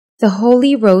The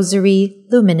Holy Rosary,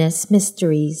 Luminous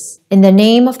Mysteries. In the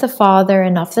name of the Father,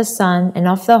 and of the Son, and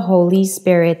of the Holy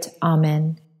Spirit.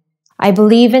 Amen. I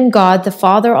believe in God, the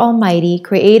Father Almighty,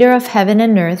 creator of heaven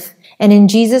and earth, and in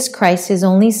Jesus Christ, his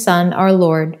only Son, our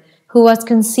Lord, who was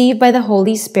conceived by the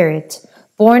Holy Spirit,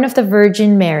 born of the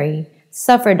Virgin Mary,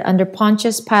 suffered under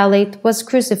Pontius Pilate, was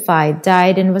crucified,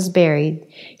 died, and was buried.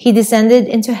 He descended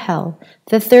into hell.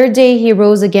 The third day he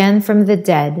rose again from the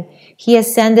dead. He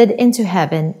ascended into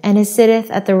heaven, and is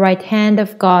sitteth at the right hand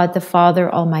of God the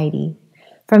Father Almighty.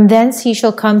 From thence he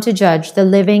shall come to judge the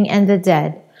living and the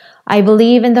dead. I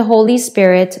believe in the Holy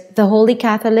Spirit, the Holy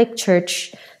Catholic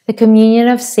Church, the communion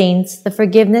of saints, the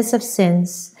forgiveness of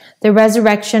sins, the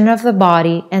resurrection of the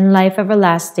body, and life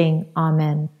everlasting.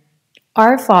 Amen.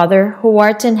 Our Father, who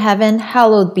art in heaven,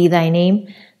 hallowed be thy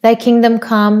name. Thy kingdom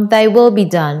come, thy will be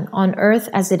done, on earth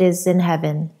as it is in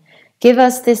heaven. Give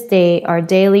us this day our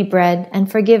daily bread, and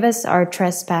forgive us our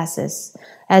trespasses,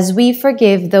 as we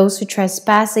forgive those who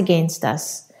trespass against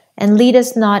us. And lead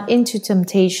us not into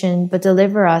temptation, but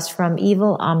deliver us from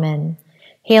evil. Amen.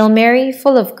 Hail Mary,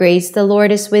 full of grace, the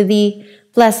Lord is with thee.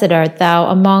 Blessed art thou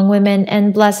among women,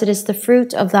 and blessed is the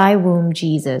fruit of thy womb,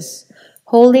 Jesus.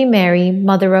 Holy Mary,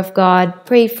 Mother of God,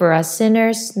 pray for us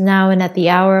sinners, now and at the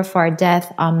hour of our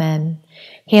death. Amen.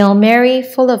 Hail Mary,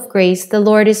 full of grace, the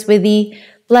Lord is with thee.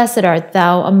 Blessed art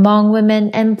thou among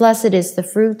women, and blessed is the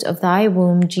fruit of thy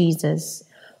womb, Jesus.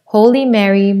 Holy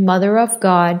Mary, Mother of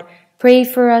God, pray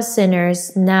for us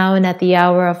sinners, now and at the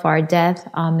hour of our death.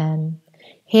 Amen.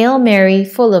 Hail Mary,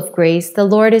 full of grace, the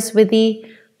Lord is with thee.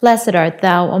 Blessed art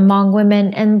thou among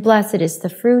women, and blessed is the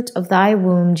fruit of thy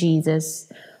womb, Jesus.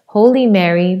 Holy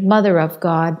Mary, Mother of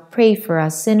God, pray for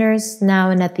us sinners, now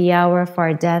and at the hour of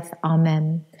our death.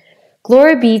 Amen.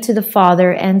 Glory be to the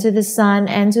Father, and to the Son,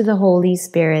 and to the Holy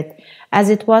Spirit, as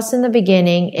it was in the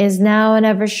beginning, is now, and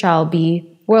ever shall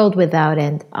be, world without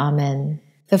end. Amen.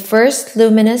 The first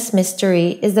luminous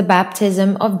mystery is the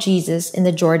baptism of Jesus in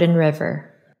the Jordan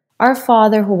River. Our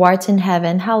Father, who art in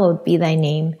heaven, hallowed be thy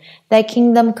name. Thy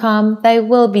kingdom come, thy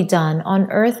will be done, on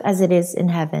earth as it is in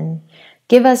heaven.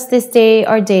 Give us this day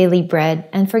our daily bread,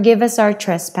 and forgive us our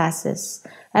trespasses,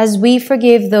 as we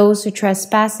forgive those who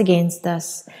trespass against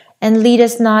us. And lead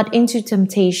us not into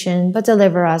temptation, but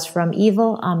deliver us from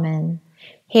evil. Amen.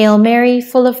 Hail Mary,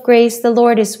 full of grace, the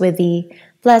Lord is with thee.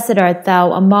 Blessed art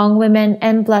thou among women,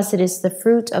 and blessed is the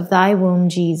fruit of thy womb,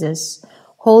 Jesus.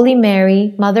 Holy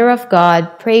Mary, Mother of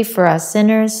God, pray for us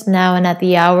sinners, now and at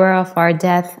the hour of our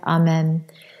death. Amen.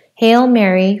 Hail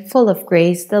Mary, full of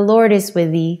grace, the Lord is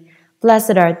with thee.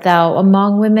 Blessed art thou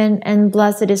among women, and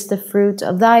blessed is the fruit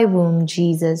of thy womb,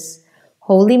 Jesus.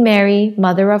 Holy Mary,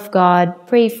 Mother of God,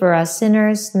 pray for us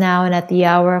sinners, now and at the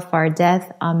hour of our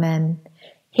death. Amen.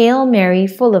 Hail Mary,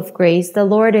 full of grace, the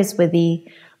Lord is with thee.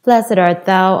 Blessed art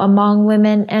thou among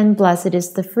women, and blessed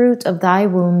is the fruit of thy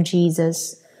womb,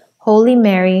 Jesus. Holy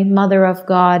Mary, Mother of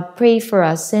God, pray for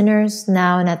us sinners,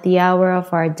 now and at the hour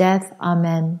of our death.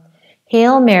 Amen.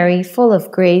 Hail Mary, full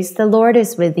of grace, the Lord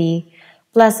is with thee.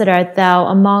 Blessed art thou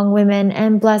among women,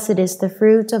 and blessed is the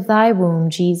fruit of thy womb,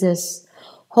 Jesus.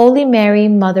 Holy Mary,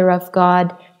 Mother of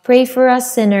God, pray for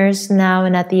us sinners, now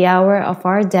and at the hour of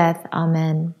our death.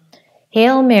 Amen.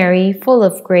 Hail Mary, full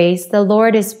of grace, the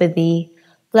Lord is with thee.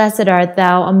 Blessed art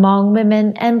thou among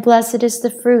women, and blessed is the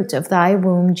fruit of thy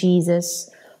womb, Jesus.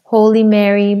 Holy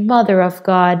Mary, Mother of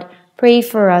God, pray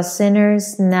for us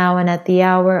sinners, now and at the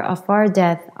hour of our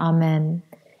death. Amen.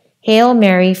 Hail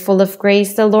Mary, full of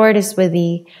grace, the Lord is with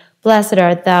thee. Blessed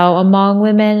art thou among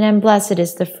women, and blessed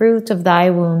is the fruit of thy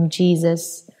womb,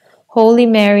 Jesus. Holy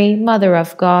Mary, Mother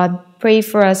of God, pray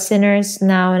for us sinners,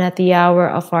 now and at the hour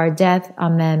of our death.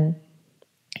 Amen.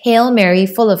 Hail Mary,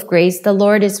 full of grace, the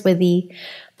Lord is with thee.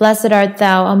 Blessed art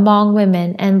thou among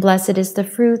women, and blessed is the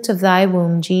fruit of thy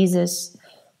womb, Jesus.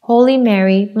 Holy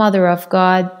Mary, Mother of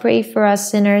God, pray for us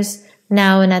sinners,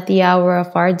 now and at the hour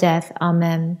of our death.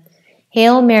 Amen.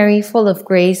 Hail Mary, full of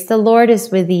grace, the Lord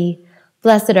is with thee.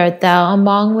 Blessed art thou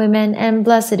among women, and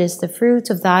blessed is the fruit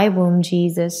of thy womb,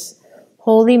 Jesus.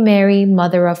 Holy Mary,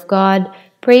 Mother of God,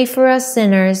 pray for us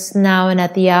sinners, now and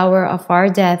at the hour of our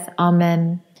death.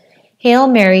 Amen. Hail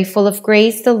Mary, full of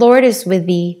grace, the Lord is with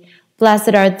thee.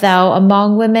 Blessed art thou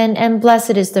among women, and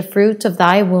blessed is the fruit of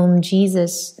thy womb,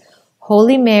 Jesus.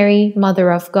 Holy Mary, Mother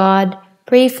of God,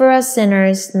 pray for us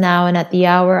sinners, now and at the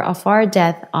hour of our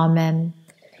death. Amen.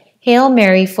 Hail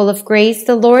Mary, full of grace,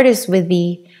 the Lord is with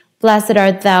thee. Blessed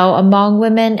art thou among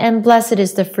women, and blessed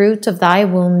is the fruit of thy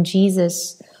womb,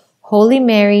 Jesus. Holy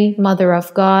Mary, Mother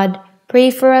of God, pray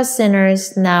for us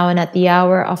sinners, now and at the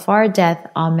hour of our death.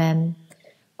 Amen.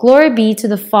 Glory be to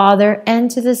the Father, and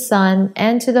to the Son,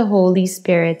 and to the Holy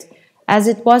Spirit, as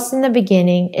it was in the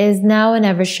beginning, is now, and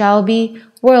ever shall be,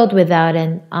 world without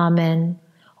end. Amen.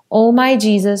 O my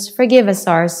Jesus, forgive us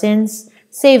our sins,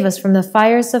 save us from the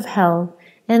fires of hell,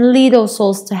 and lead all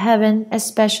souls to heaven,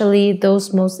 especially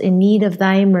those most in need of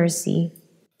thy mercy.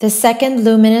 The second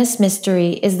luminous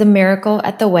mystery is the miracle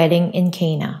at the wedding in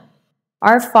Cana.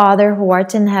 Our Father, who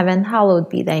art in heaven, hallowed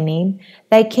be thy name.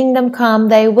 Thy kingdom come,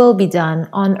 thy will be done,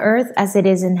 on earth as it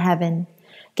is in heaven.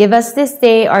 Give us this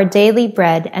day our daily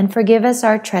bread, and forgive us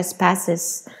our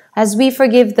trespasses, as we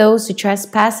forgive those who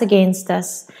trespass against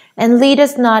us. And lead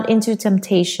us not into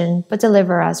temptation, but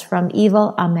deliver us from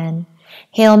evil. Amen.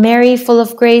 Hail Mary, full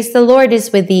of grace, the Lord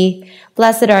is with thee.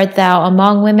 Blessed art thou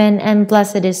among women, and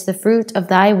blessed is the fruit of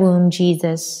thy womb,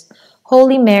 Jesus.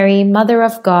 Holy Mary, Mother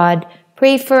of God,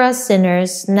 pray for us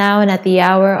sinners, now and at the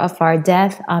hour of our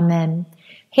death. Amen.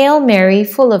 Hail Mary,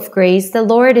 full of grace, the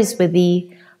Lord is with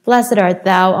thee. Blessed art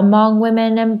thou among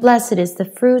women, and blessed is the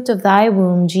fruit of thy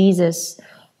womb, Jesus.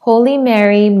 Holy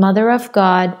Mary, Mother of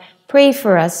God, pray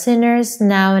for us sinners,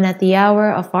 now and at the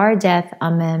hour of our death.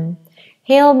 Amen.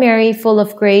 Hail Mary, full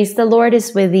of grace, the Lord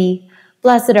is with thee.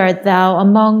 Blessed art thou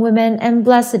among women, and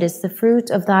blessed is the fruit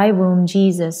of thy womb,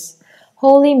 Jesus.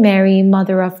 Holy Mary,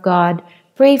 Mother of God,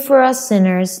 pray for us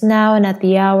sinners, now and at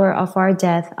the hour of our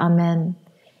death. Amen.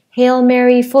 Hail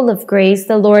Mary, full of grace,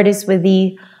 the Lord is with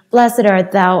thee. Blessed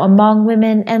art thou among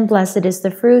women, and blessed is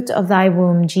the fruit of thy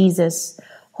womb, Jesus.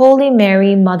 Holy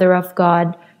Mary, Mother of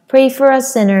God, pray for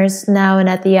us sinners, now and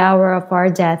at the hour of our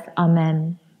death.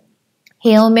 Amen.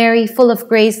 Hail Mary, full of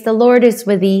grace, the Lord is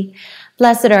with thee.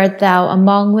 Blessed art thou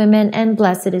among women, and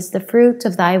blessed is the fruit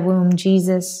of thy womb,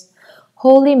 Jesus.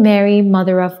 Holy Mary,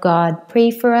 Mother of God, pray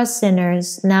for us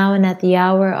sinners, now and at the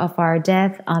hour of our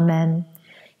death. Amen.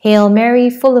 Hail Mary,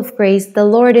 full of grace, the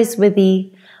Lord is with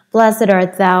thee. Blessed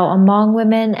art thou among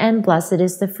women, and blessed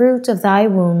is the fruit of thy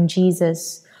womb,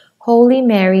 Jesus. Holy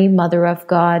Mary, Mother of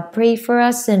God, pray for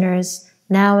us sinners,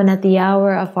 now and at the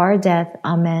hour of our death.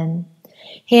 Amen.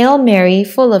 Hail Mary,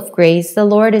 full of grace, the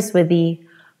Lord is with thee.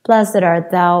 Blessed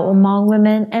art thou among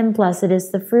women, and blessed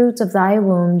is the fruit of thy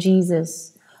womb,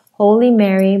 Jesus. Holy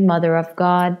Mary, Mother of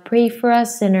God, pray for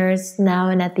us sinners, now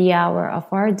and at the hour of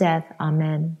our death.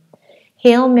 Amen.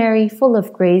 Hail Mary, full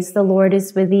of grace, the Lord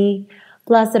is with thee.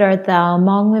 Blessed art thou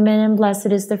among women, and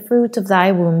blessed is the fruit of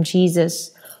thy womb,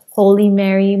 Jesus. Holy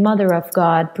Mary, Mother of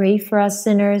God, pray for us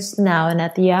sinners, now and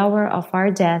at the hour of our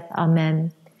death.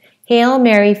 Amen. Hail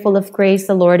Mary, full of grace,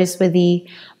 the Lord is with thee.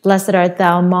 Blessed art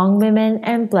thou among women,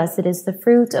 and blessed is the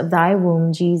fruit of thy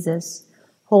womb, Jesus.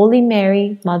 Holy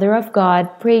Mary, Mother of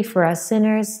God, pray for us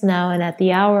sinners, now and at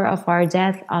the hour of our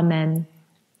death. Amen.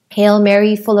 Hail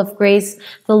Mary, full of grace,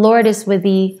 the Lord is with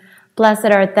thee. Blessed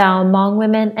art thou among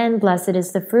women, and blessed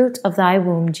is the fruit of thy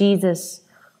womb, Jesus.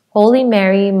 Holy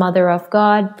Mary, Mother of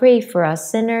God, pray for us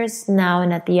sinners, now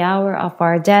and at the hour of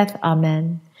our death.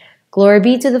 Amen. Glory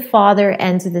be to the Father,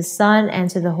 and to the Son, and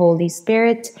to the Holy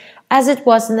Spirit, as it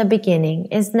was in the beginning,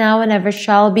 is now, and ever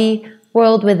shall be,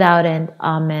 world without end.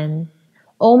 Amen.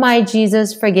 O my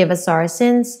Jesus, forgive us our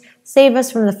sins, save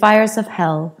us from the fires of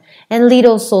hell, and lead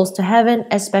all souls to heaven,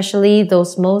 especially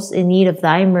those most in need of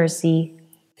thy mercy.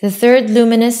 The third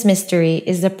luminous mystery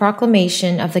is the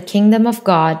proclamation of the kingdom of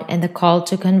God and the call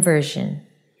to conversion.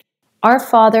 Our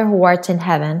Father, who art in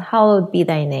heaven, hallowed be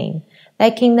thy name. Thy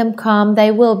kingdom come,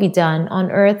 thy will be done, on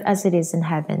earth as it is in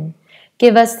heaven.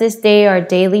 Give us this day our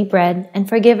daily bread, and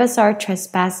forgive us our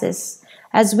trespasses,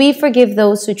 as we forgive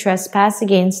those who trespass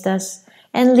against us.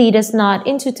 And lead us not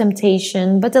into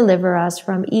temptation, but deliver us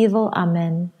from evil.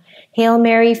 Amen. Hail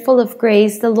Mary, full of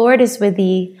grace, the Lord is with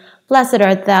thee. Blessed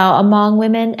art thou among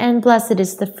women, and blessed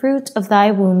is the fruit of thy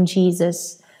womb,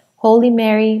 Jesus. Holy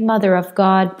Mary, Mother of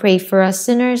God, pray for us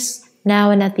sinners,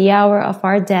 now and at the hour of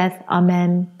our death.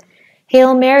 Amen.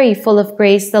 Hail Mary, full of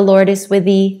grace, the Lord is with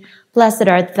thee. Blessed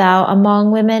art thou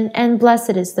among women, and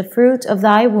blessed is the fruit of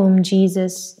thy womb,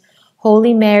 Jesus.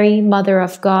 Holy Mary, Mother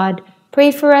of God,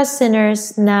 pray for us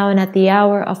sinners, now and at the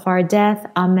hour of our death.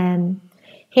 Amen.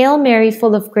 Hail Mary,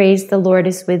 full of grace, the Lord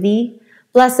is with thee.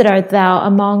 Blessed art thou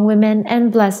among women,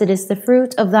 and blessed is the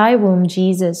fruit of thy womb,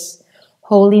 Jesus.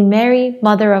 Holy Mary,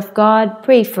 Mother of God,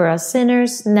 pray for us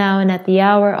sinners, now and at the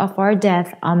hour of our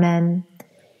death. Amen.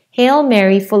 Hail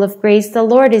Mary, full of grace, the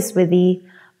Lord is with thee.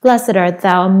 Blessed art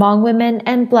thou among women,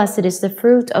 and blessed is the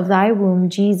fruit of thy womb,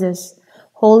 Jesus.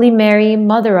 Holy Mary,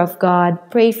 Mother of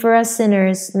God, pray for us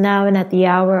sinners, now and at the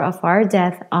hour of our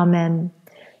death. Amen.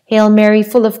 Hail Mary,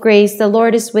 full of grace, the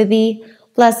Lord is with thee.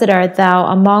 Blessed art thou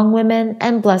among women,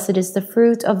 and blessed is the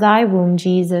fruit of thy womb,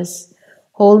 Jesus.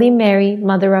 Holy Mary,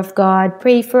 Mother of God,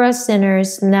 pray for us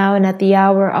sinners, now and at the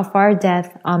hour of our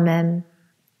death. Amen.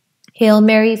 Hail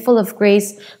Mary, full of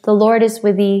grace, the Lord is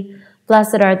with thee.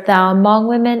 Blessed art thou among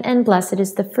women, and blessed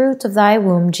is the fruit of thy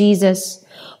womb, Jesus.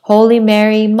 Holy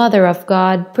Mary, Mother of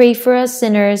God, pray for us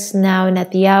sinners, now and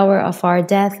at the hour of our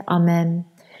death. Amen.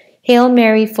 Hail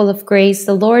Mary, full of grace,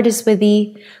 the Lord is with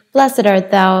thee. Blessed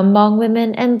art thou among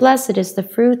women, and blessed is the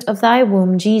fruit of thy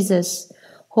womb, Jesus.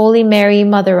 Holy Mary,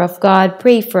 Mother of God,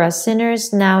 pray for us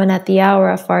sinners, now and at the hour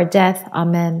of our death.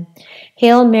 Amen.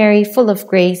 Hail Mary, full of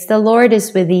grace, the Lord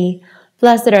is with thee.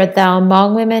 Blessed art thou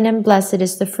among women, and blessed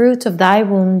is the fruit of thy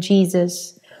womb,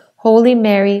 Jesus. Holy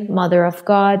Mary, Mother of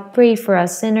God, pray for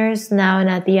us sinners, now and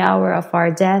at the hour of our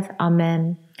death.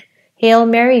 Amen. Hail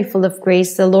Mary, full of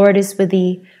grace, the Lord is with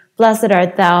thee. Blessed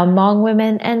art thou among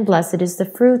women, and blessed is the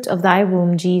fruit of thy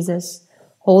womb, Jesus.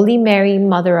 Holy Mary,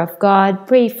 Mother of God,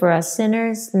 pray for us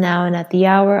sinners, now and at the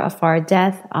hour of our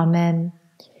death. Amen.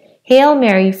 Hail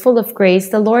Mary, full of grace,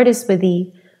 the Lord is with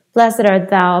thee. Blessed art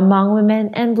thou among women,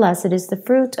 and blessed is the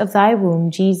fruit of thy womb,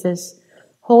 Jesus.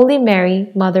 Holy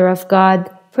Mary, Mother of God,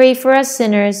 pray for us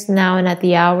sinners, now and at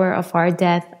the hour of our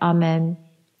death. Amen.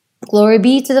 Glory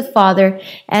be to the Father,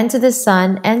 and to the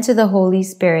Son, and to the Holy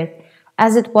Spirit,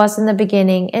 as it was in the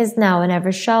beginning, is now, and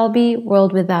ever shall be,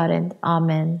 world without end.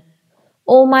 Amen.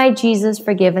 O my Jesus,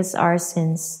 forgive us our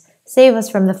sins, save us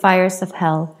from the fires of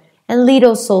hell, and lead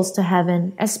all souls to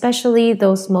heaven, especially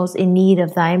those most in need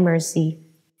of thy mercy.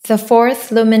 The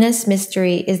fourth luminous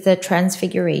mystery is the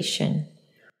Transfiguration.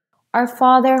 Our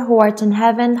Father, who art in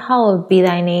heaven, hallowed be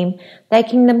thy name. Thy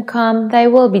kingdom come, thy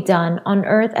will be done, on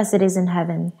earth as it is in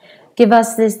heaven. Give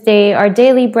us this day our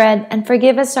daily bread, and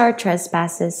forgive us our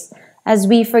trespasses, as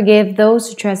we forgive those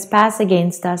who trespass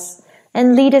against us.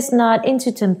 And lead us not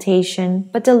into temptation,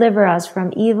 but deliver us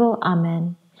from evil.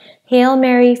 Amen. Hail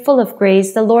Mary, full of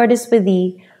grace, the Lord is with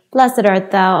thee. Blessed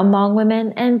art thou among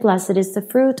women, and blessed is the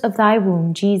fruit of thy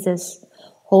womb, Jesus.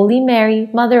 Holy Mary,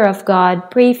 Mother of God,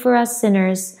 pray for us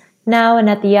sinners, now and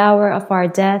at the hour of our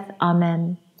death.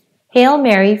 Amen. Hail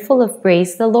Mary, full of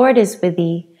grace, the Lord is with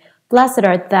thee. Blessed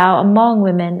art thou among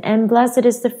women, and blessed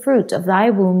is the fruit of thy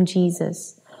womb,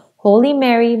 Jesus. Holy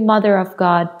Mary, Mother of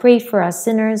God, pray for us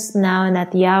sinners, now and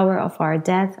at the hour of our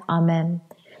death. Amen.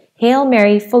 Hail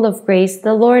Mary, full of grace,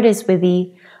 the Lord is with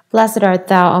thee. Blessed art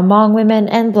thou among women,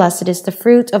 and blessed is the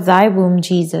fruit of thy womb,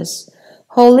 Jesus.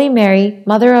 Holy Mary,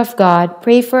 Mother of God,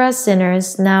 pray for us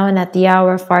sinners, now and at the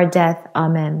hour of our death.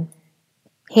 Amen.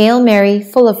 Hail Mary,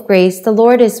 full of grace, the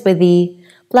Lord is with thee.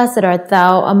 Blessed art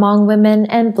thou among women,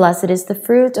 and blessed is the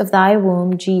fruit of thy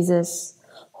womb, Jesus.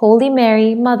 Holy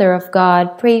Mary, Mother of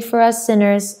God, pray for us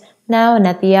sinners, now and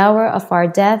at the hour of our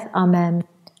death. Amen.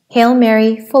 Hail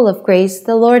Mary, full of grace,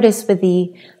 the Lord is with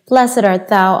thee. Blessed art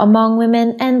thou among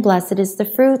women, and blessed is the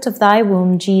fruit of thy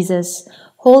womb, Jesus.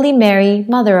 Holy Mary,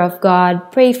 Mother of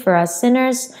God, pray for us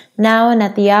sinners, now and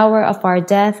at the hour of our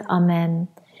death. Amen.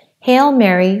 Hail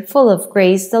Mary, full of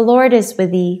grace, the Lord is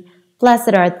with thee.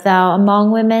 Blessed art thou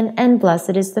among women, and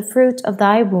blessed is the fruit of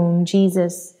thy womb,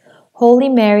 Jesus. Holy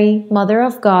Mary, Mother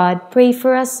of God, pray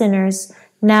for us sinners,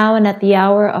 now and at the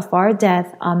hour of our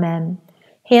death. Amen.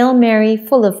 Hail Mary,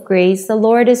 full of grace, the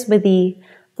Lord is with thee.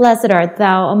 Blessed art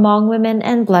thou among women,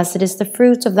 and blessed is the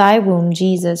fruit of thy womb,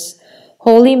 Jesus.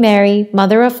 Holy Mary,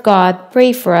 Mother of God,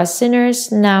 pray for us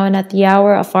sinners, now and at the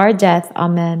hour of our death.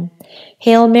 Amen.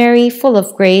 Hail Mary, full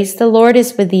of grace, the Lord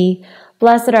is with thee.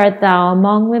 Blessed art thou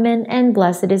among women, and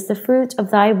blessed is the fruit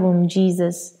of thy womb,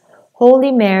 Jesus.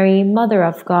 Holy Mary, Mother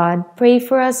of God, pray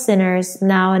for us sinners,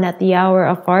 now and at the hour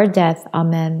of our death.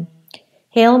 Amen.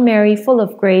 Hail Mary, full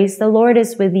of grace, the Lord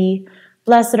is with thee.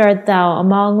 Blessed art thou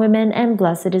among women, and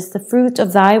blessed is the fruit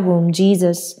of thy womb,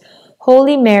 Jesus.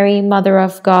 Holy Mary, Mother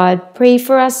of God, pray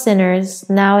for us sinners,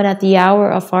 now and at the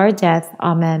hour of our death.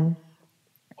 Amen.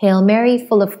 Hail Mary,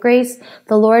 full of grace,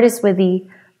 the Lord is with thee.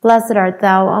 Blessed art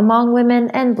thou among women,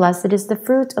 and blessed is the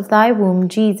fruit of thy womb,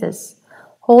 Jesus.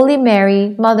 Holy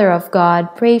Mary, Mother of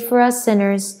God, pray for us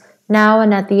sinners, now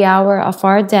and at the hour of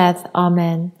our death.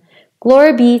 Amen.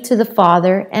 Glory be to the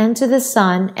Father, and to the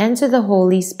Son, and to the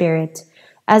Holy Spirit,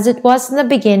 as it was in the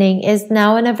beginning, is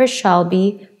now, and ever shall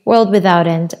be, world without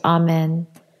end. Amen.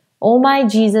 O my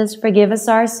Jesus, forgive us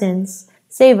our sins,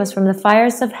 save us from the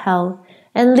fires of hell,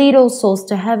 and lead all souls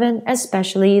to heaven,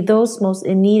 especially those most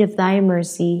in need of thy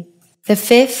mercy. The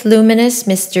fifth luminous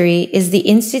mystery is the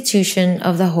institution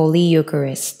of the Holy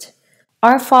Eucharist.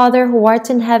 Our Father, who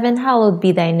art in heaven, hallowed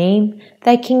be thy name.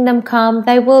 Thy kingdom come,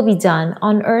 thy will be done,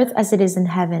 on earth as it is in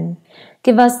heaven.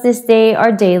 Give us this day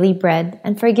our daily bread,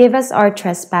 and forgive us our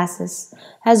trespasses,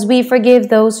 as we forgive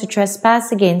those who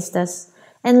trespass against us.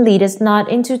 And lead us not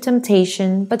into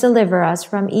temptation, but deliver us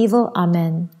from evil.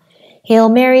 Amen. Hail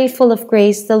Mary, full of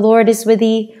grace, the Lord is with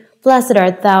thee. Blessed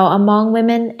art thou among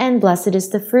women, and blessed is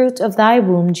the fruit of thy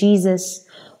womb, Jesus.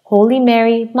 Holy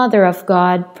Mary, Mother of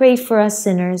God, pray for us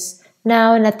sinners,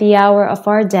 now and at the hour of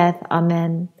our death.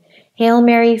 Amen. Hail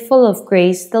Mary, full of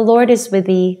grace, the Lord is with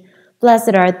thee.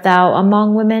 Blessed art thou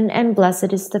among women, and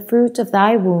blessed is the fruit of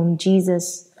thy womb,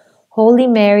 Jesus. Holy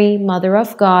Mary, Mother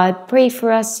of God, pray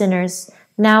for us sinners,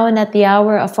 now and at the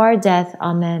hour of our death.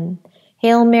 Amen.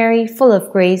 Hail Mary, full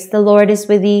of grace, the Lord is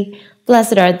with thee.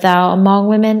 Blessed art thou among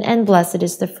women, and blessed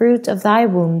is the fruit of thy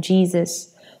womb,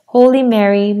 Jesus. Holy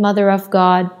Mary, Mother of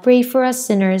God, pray for us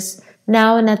sinners,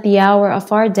 now and at the hour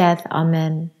of our death.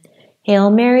 Amen. Hail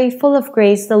Mary, full of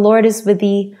grace, the Lord is with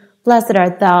thee. Blessed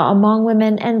art thou among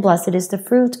women, and blessed is the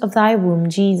fruit of thy womb,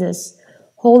 Jesus.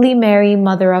 Holy Mary,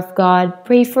 Mother of God,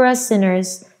 pray for us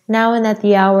sinners, now and at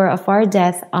the hour of our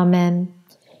death. Amen.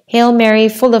 Hail Mary,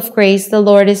 full of grace, the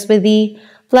Lord is with thee.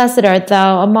 Blessed art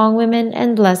thou among women,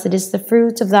 and blessed is the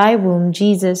fruit of thy womb,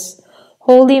 Jesus.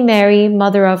 Holy Mary,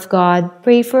 Mother of God,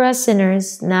 pray for us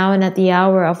sinners, now and at the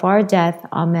hour of our death.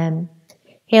 Amen.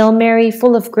 Hail Mary,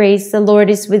 full of grace, the Lord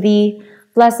is with thee.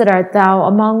 Blessed art thou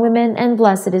among women, and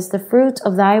blessed is the fruit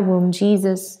of thy womb,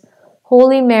 Jesus.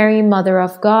 Holy Mary, Mother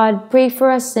of God, pray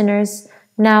for us sinners,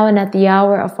 now and at the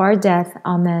hour of our death.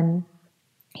 Amen.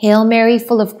 Hail Mary,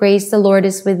 full of grace, the Lord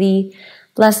is with thee.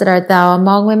 Blessed art thou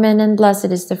among women, and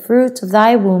blessed is the fruit of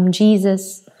thy womb,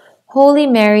 Jesus. Holy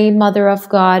Mary, Mother of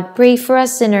God, pray for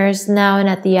us sinners, now and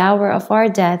at the hour of our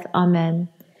death. Amen.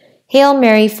 Hail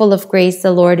Mary, full of grace,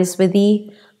 the Lord is with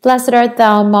thee. Blessed art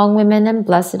thou among women, and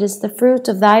blessed is the fruit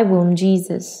of thy womb,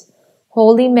 Jesus.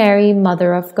 Holy Mary,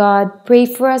 Mother of God, pray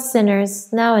for us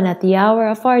sinners, now and at the hour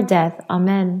of our death.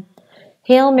 Amen.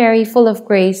 Hail Mary, full of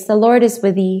grace, the Lord is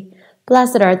with thee.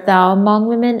 Blessed art thou among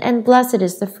women, and blessed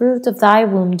is the fruit of thy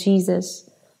womb, Jesus.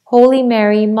 Holy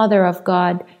Mary, Mother of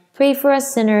God, pray for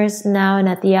us sinners, now and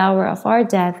at the hour of our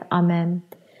death. Amen.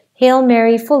 Hail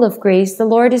Mary, full of grace, the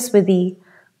Lord is with thee.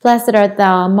 Blessed art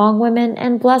thou among women,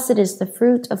 and blessed is the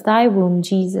fruit of thy womb,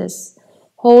 Jesus.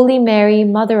 Holy Mary,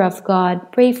 Mother of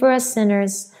God, pray for us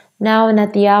sinners, now and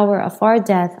at the hour of our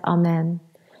death. Amen.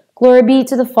 Glory be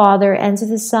to the Father, and to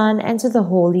the Son, and to the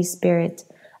Holy Spirit,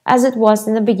 as it was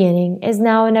in the beginning, is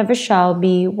now, and ever shall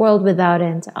be, world without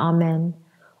end. Amen.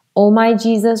 O my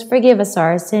Jesus, forgive us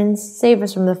our sins, save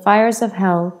us from the fires of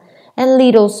hell, and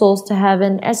lead all souls to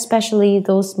heaven, especially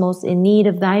those most in need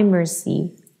of thy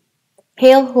mercy.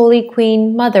 Hail, Holy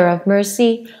Queen, Mother of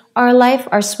Mercy, our life,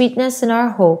 our sweetness, and our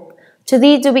hope. To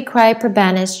thee do we cry, poor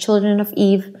banished children of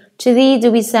Eve. To thee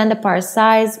do we send up our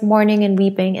sighs, mourning and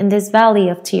weeping in this valley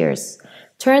of tears.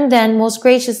 Turn then, most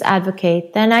gracious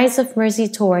Advocate, thine eyes of mercy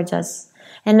towards us,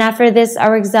 and after this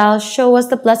our exile show us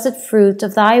the blessed fruit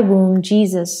of thy womb,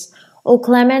 Jesus. O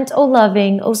clement, O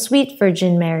loving, O sweet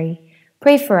Virgin Mary,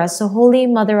 pray for us, O Holy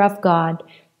Mother of God,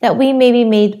 that we may be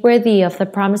made worthy of the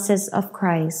promises of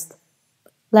Christ.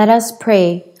 Let us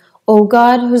pray. O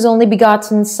God, whose only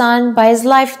begotten Son, by his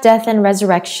life, death, and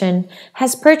resurrection,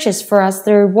 has purchased for us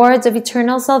the rewards of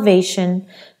eternal salvation,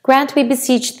 grant, we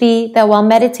beseech thee, that while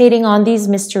meditating on these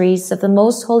mysteries of the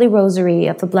most holy Rosary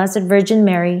of the Blessed Virgin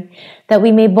Mary, that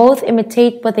we may both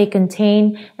imitate what they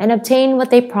contain and obtain what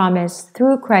they promise,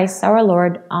 through Christ our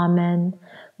Lord. Amen.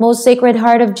 Most Sacred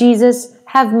Heart of Jesus,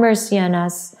 have mercy on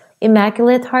us.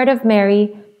 Immaculate Heart of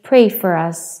Mary, pray for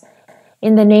us.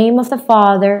 In the name of the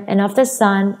Father, and of the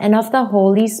Son, and of the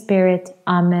Holy Spirit.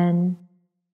 Amen.